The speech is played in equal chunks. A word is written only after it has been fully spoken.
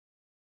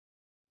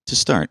To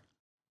start,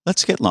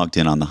 let's get logged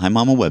in on the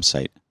HiMama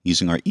website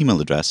using our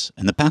email address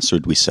and the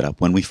password we set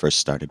up when we first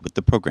started with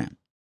the program.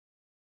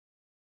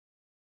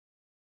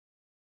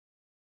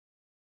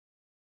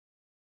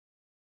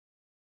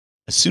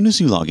 As soon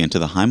as you log into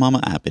the HiMama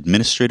app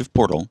administrative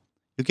portal,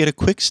 you'll get a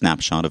quick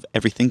snapshot of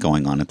everything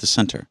going on at the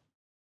center.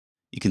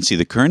 You can see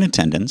the current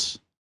attendance,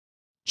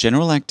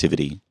 general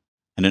activity,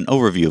 and an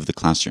overview of the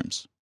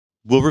classrooms.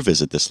 We'll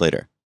revisit this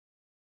later.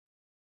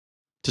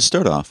 To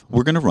start off,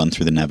 we're going to run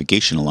through the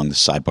navigation along the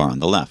sidebar on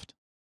the left.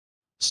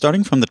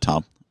 Starting from the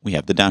top, we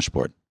have the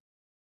dashboard.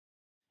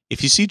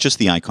 If you see just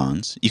the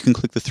icons, you can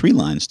click the three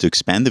lines to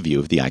expand the view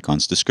of the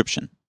icon's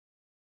description.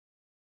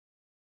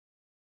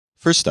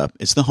 First up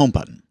is the Home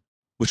button,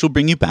 which will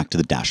bring you back to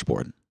the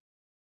dashboard.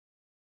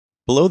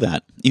 Below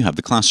that, you have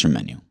the Classroom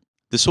menu.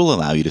 This will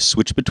allow you to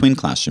switch between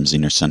classrooms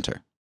in your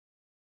center.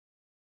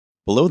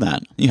 Below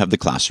that, you have the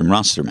Classroom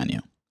Roster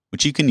menu,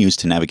 which you can use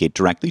to navigate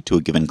directly to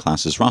a given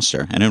class's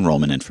roster and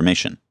enrollment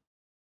information.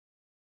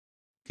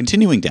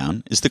 Continuing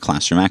down is the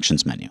Classroom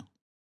Actions menu.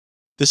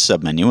 This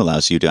submenu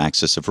allows you to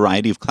access a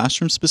variety of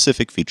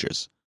classroom-specific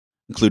features,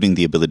 including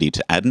the ability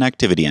to add an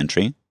activity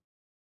entry,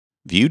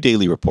 view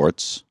daily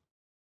reports,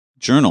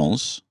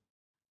 journals,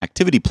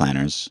 activity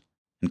planners,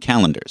 and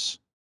calendars.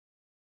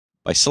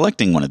 By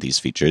selecting one of these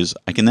features,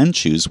 I can then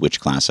choose which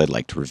class I'd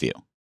like to review.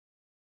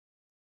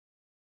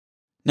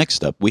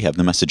 Next up, we have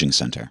the Messaging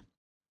Center.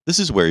 This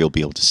is where you'll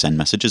be able to send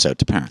messages out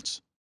to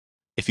parents.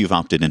 If you've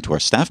opted into our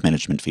Staff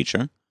Management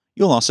feature,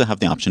 you'll also have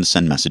the option to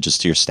send messages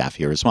to your staff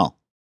here as well.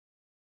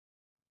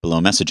 Below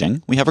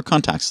Messaging, we have our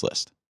Contacts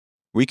list,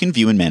 where you can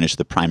view and manage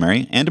the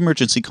primary and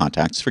emergency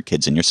contacts for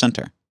kids in your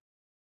center.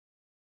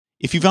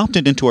 If you've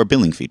opted into our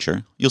Billing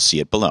feature, you'll see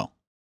it below.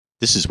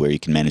 This is where you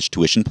can manage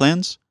tuition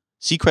plans,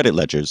 see credit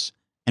ledgers,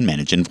 and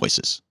manage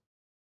invoices.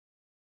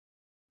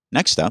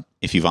 Next up,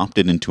 if you've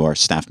opted into our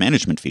Staff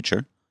Management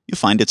feature, you'll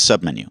find its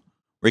submenu,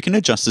 where you can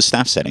adjust the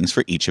staff settings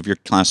for each of your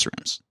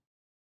classrooms.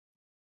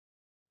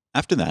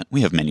 After that,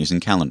 we have Menus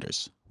and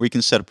Calendars, where you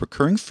can set up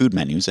recurring food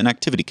menus and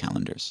activity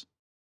calendars.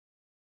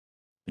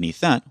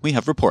 Beneath that, we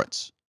have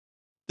Reports.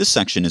 This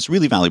section is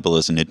really valuable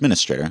as an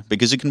administrator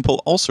because you can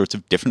pull all sorts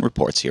of different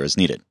reports here as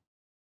needed.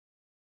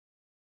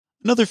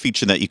 Another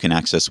feature that you can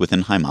access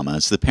within HiMama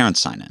is the Parent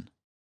Sign-In.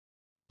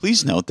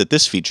 Please note that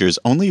this feature is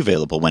only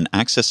available when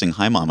accessing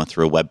HiMama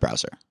through a web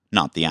browser,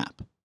 not the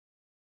app.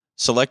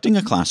 Selecting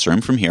a classroom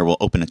from here will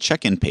open a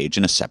check-in page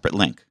in a separate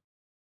link.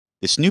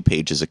 This new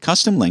page is a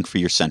custom link for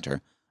your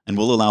center and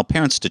will allow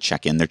parents to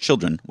check in their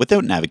children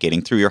without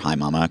navigating through your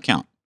HiMama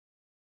account.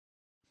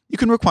 You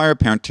can require a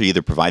parent to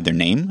either provide their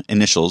name,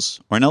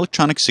 initials, or an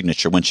electronic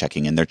signature when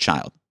checking in their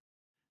child.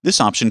 This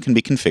option can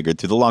be configured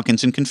through the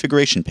Logins and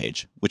Configuration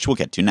page, which we'll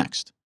get to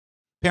next.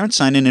 Parent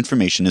sign-in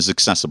information is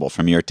accessible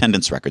from your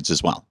attendance records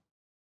as well.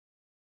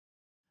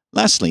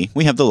 Lastly,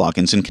 we have the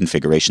Logins and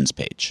Configurations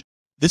page.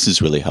 This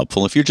is really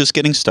helpful if you're just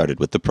getting started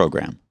with the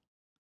program.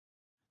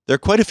 There are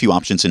quite a few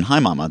options in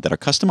HiMama that are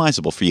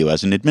customizable for you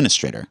as an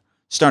administrator,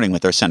 starting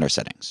with our center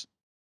settings.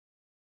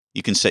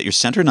 You can set your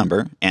center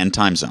number and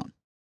time zone.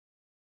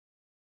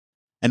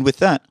 And with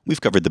that,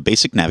 we've covered the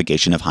basic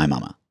navigation of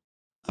HiMama.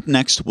 Up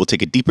next, we'll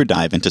take a deeper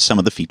dive into some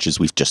of the features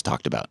we've just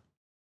talked about.